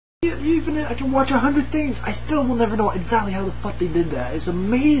Even if I can watch 100 things, I still will never know exactly how the fuck they did that. It's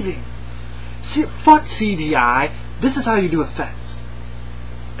amazing. See, fuck CGI. This is how you do effects.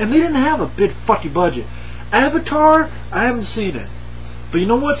 And they didn't have a big fucking budget. Avatar, I haven't seen it. But you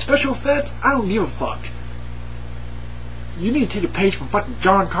know what? Special effects, I don't give a fuck. You need to take a page from fucking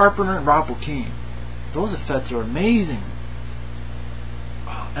John Carpenter and Rob Bottin. Those effects are amazing.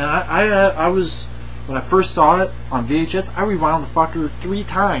 And I was, when I first saw it on VHS, I rewound the fucker 3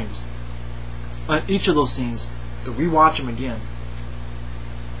 times on each of those scenes to rewatch them again.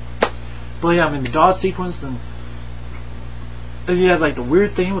 But yeah, I mean, the dog sequence, and you had like the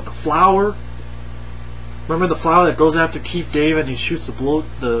weird thing with the flower. Remember the flower that goes after Keith David and he shoots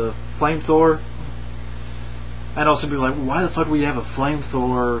the flamethrower? I know some people are like, well, why the fuck would you have a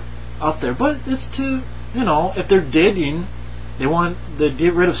flamethrower up there? But it's to, you know, if they're digging, they want to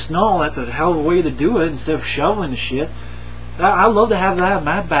get rid of snow, that's a hell of a way to do it instead of shoveling the shit. I love to have that in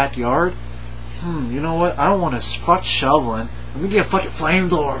my backyard. You know what? I don't want to fuck shoveling. Let me get a fucking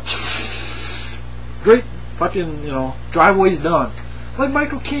flamethrower. Great fucking, you know, driveway's done. Like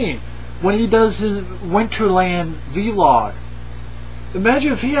Michael Caine, when he does his Winterland vlog.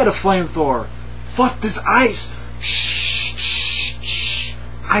 Imagine if he had a flamethrower. Fuck this ice. Shh.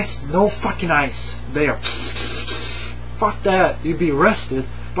 Ice, no fucking ice. There. Fuck that. You'd be arrested.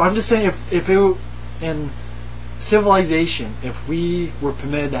 But I'm just saying, if it were in civilization, if we were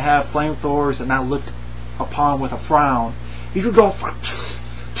permitted to have flamethrowers and not looked upon with a frown, you could go fuck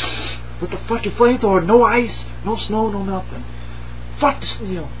with the fucking flamethrower. No ice, no snow, no nothing. Fuck this,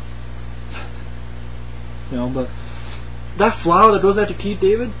 you know. But that flower that goes after Keith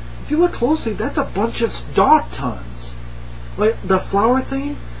David, if you look closely, that's a bunch of dog tons. Like the flower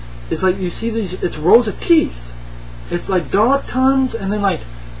thing is like, you see these, it's rows of teeth. It's like dog tons and then like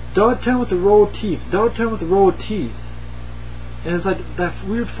dog ton with a row of teeth, dog ton with a row of teeth. And it's like that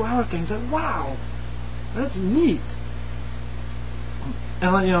weird flower thing. It's like, wow, that's neat.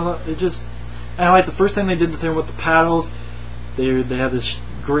 And like, you know, it just, and like the first time they did the thing with the paddles, they have this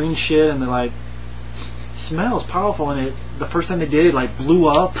green shit and they're like, smells powerful, and it, the first time they did it, like blew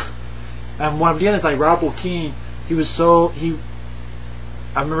up. And what I'm getting is like Rob Bottin,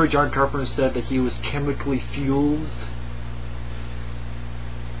 I remember John Carpenter said that he was chemically fueled,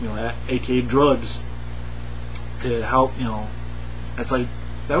 you know, aka drugs, to help, you know. It's like,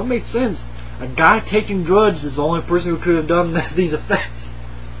 that would make sense. A guy taking drugs is the only person who could have done these effects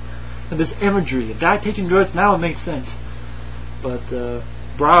and this imagery. A guy taking drugs, now it makes sense. But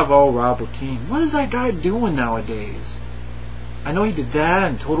bravo, Rob Bottin. What is that guy doing nowadays? I know he did that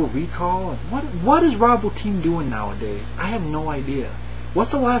and Total Recall. What is Rob Bottin doing nowadays? I have no idea.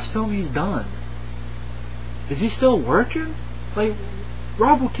 What's the last film he's done? Is he still working? Like,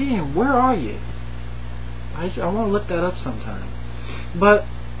 Rob Bottin, where are you? I want to look that up sometime. But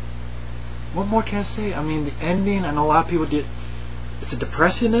what more can I say? I mean, the ending, I know a lot of people it's a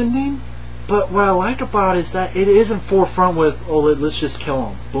depressing ending, but what I like about it is that it isn't forefront with, oh, let's just kill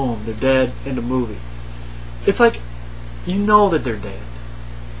them. Boom, they're dead in the movie. It's like, you know that they're dead.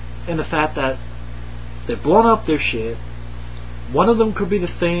 And the fact that they've blown up their shit, one of them could be the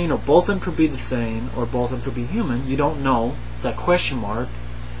Thing, or both of them could be the Thing, or both of them could be human. You don't know. It's that question mark.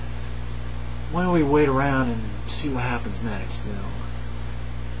 Why don't we wait around and see what happens next, you know?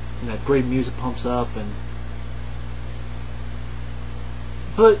 And that great music pumps up,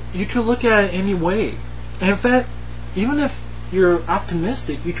 but you could look at it any way. And in fact, even if you're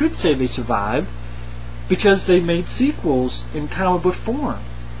optimistic, you could say they survived because they made sequels in comic book form.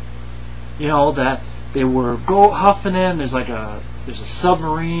 You know, that they were huffing in, there's a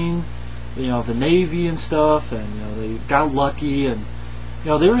submarine, you know, the Navy and stuff, and you know, they got lucky, and you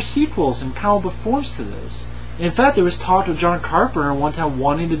know, there were sequels in comic book forms to this. In fact, there was talk of John Carpenter one time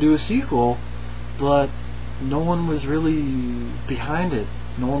wanting to do a sequel, but no one was really behind it.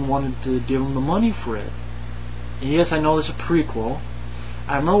 No one wanted to give him the money for it. And yes, I know there's a prequel.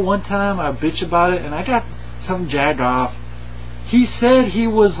 I remember one time I bitched about it and I got something jagged off. He said he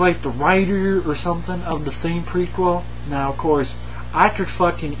was like the writer or something of the Thing prequel. Now, of course, I could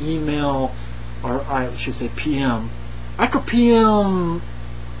fucking email, or I should say PM. I could PM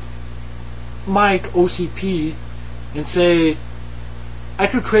Mike OCP and say, I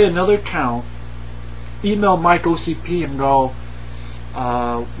could create another account, email Mike OCP and go,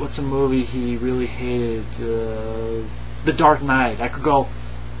 what's a movie he really hated? The Dark Knight. I could go,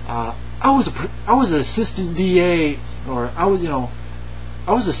 I was an assistant DA, or I was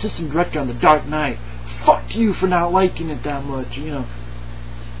assistant director on The Dark Knight. Fuck you for not liking it that much, you know.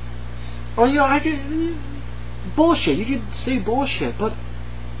 Or you know, I could bullshit. You could say bullshit, but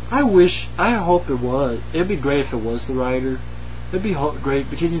I hope it was. It'd be great if it was the writer. It'd be great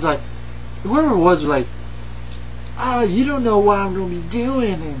because he's like, whoever it was like, you don't know what I'm going to be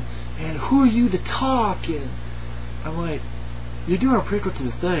doing, and who are you to talk? And I'm like, you're doing a prequel to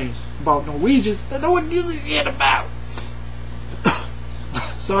the thing about Norwegians that no one gives a shit about.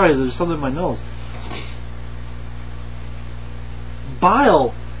 Sorry, there's something in my nose.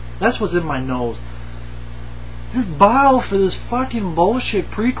 Bile. That's what's in my nose. This bile for this fucking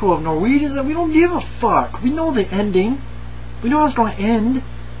bullshit prequel of Norwegians that we don't give a fuck. We know the ending. We know how it's going to end.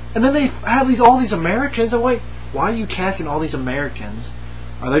 And then they have all these Americans. I'm like, why are you casting all these Americans?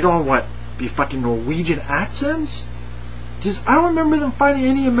 Are they going to, be fucking Norwegian accents? I don't remember them finding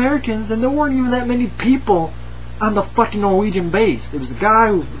any Americans, and there weren't even that many people on the fucking Norwegian base. There was the guy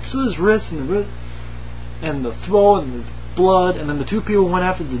who slit his wrist and the throat and the blood, and then the 2 people went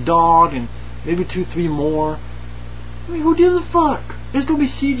after the dog, and maybe 2, 3 more. I mean, who gives a fuck? It's gonna be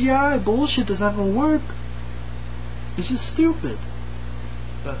CGI bullshit that's not gonna work. It's just stupid.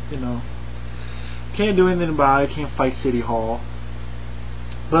 But, can't do anything about it. Can't fight City Hall.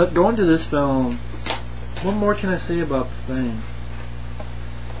 But going to this film, what more can I say about the thing?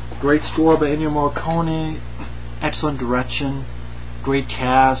 Great score by Ennio Morricone, excellent direction, great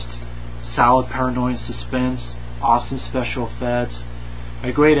cast, solid paranoid suspense, awesome special effects,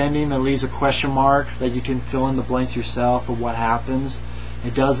 a great ending that leaves a question mark that you can fill in the blanks yourself of what happens.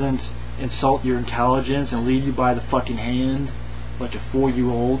 It doesn't insult your intelligence and lead you by the fucking hand like a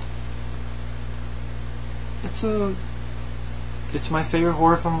 4-year-old. It's my favorite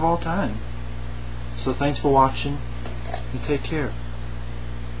horror film of all time. So thanks for watching, and take care.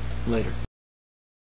 Later.